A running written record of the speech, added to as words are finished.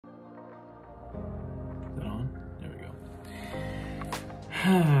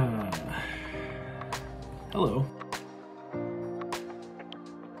Hello.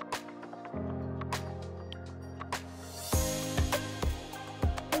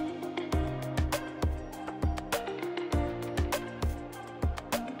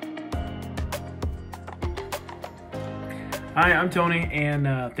 Hi, I'm Tony,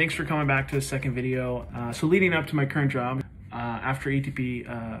 and thanks for coming back to the second video. So leading up to my current job, after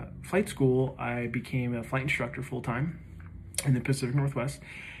ATP Flight School, I became a flight instructor full-time in the Pacific Northwest,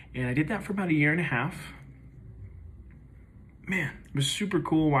 and I did that for about a year and a half. Man, it was super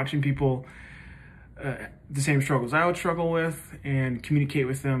cool watching people the same struggles I would struggle with and communicate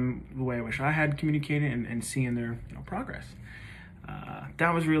with them the way I wish I had communicated, and seeing their progress.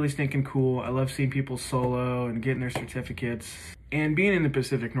 That was really stinking cool. I love seeing people solo and getting their certificates. And being in the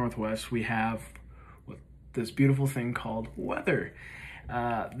Pacific Northwest, we have this beautiful thing called weather.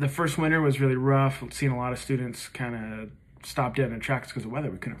 The first winter was really rough. Seeing a lot of students kind of stop dead in their tracks because of weather.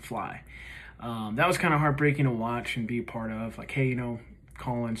 We couldn't fly. That was kind of heartbreaking to watch and be a part of. Like, hey,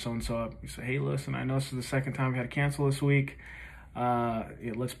 calling so-and-so up. You say, hey, listen, I know this is the second time we had to cancel this week.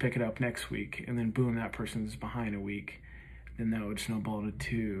 Let's pick it up next week. And then boom, that person's behind a week. Then that would snowball to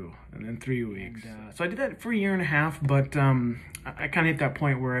 2, and then 3 weeks. So I did that for a year and a half, but I kind of hit that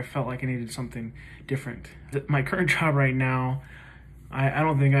point where I felt like I needed something different. My current job right now, I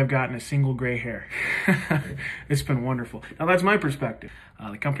don't think I've gotten a single gray hair. It's been wonderful. Now that's my perspective.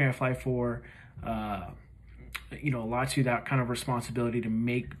 The company I fly for, allots you that kind of responsibility to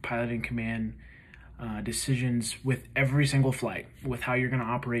make pilot in command decisions with every single flight, with how you're going to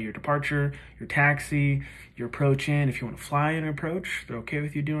operate your departure, your taxi, your approach in. If you want to fly an approach, they're okay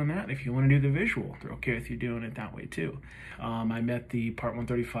with you doing that. If you want to do the visual, they're okay with you doing it that way too. I met the Part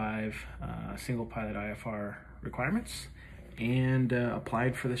 135 single pilot IFR requirements and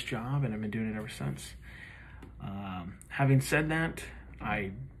applied for this job, and I've been doing it ever since. Having said that,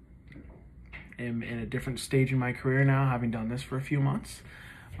 I am in a different stage in my career now, having done this for a few months.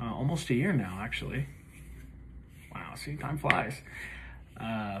 Almost a year now, actually. Wow, see, time flies.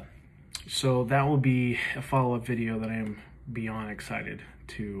 So that will be a follow-up video that I am beyond excited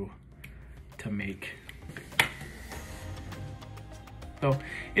to make. So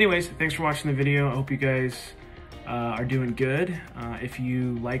anyways, thanks for watching the video. I hope you guys are doing good. If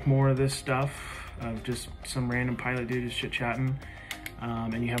you like more of this stuff, of just some random pilot dude just chit-chatting,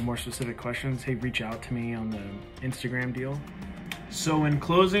 and you have more specific questions, hey, reach out to me on the Instagram deal. So in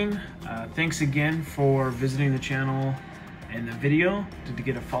closing, thanks again for visiting the channel and the video to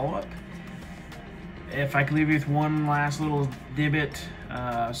get a follow-up. If I could leave you with one last little tidbit,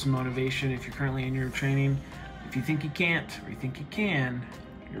 some motivation if you're currently in your training, if you think you can't or you think you can,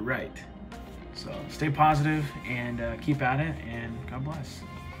 you're right. So stay positive and keep at it, and God bless.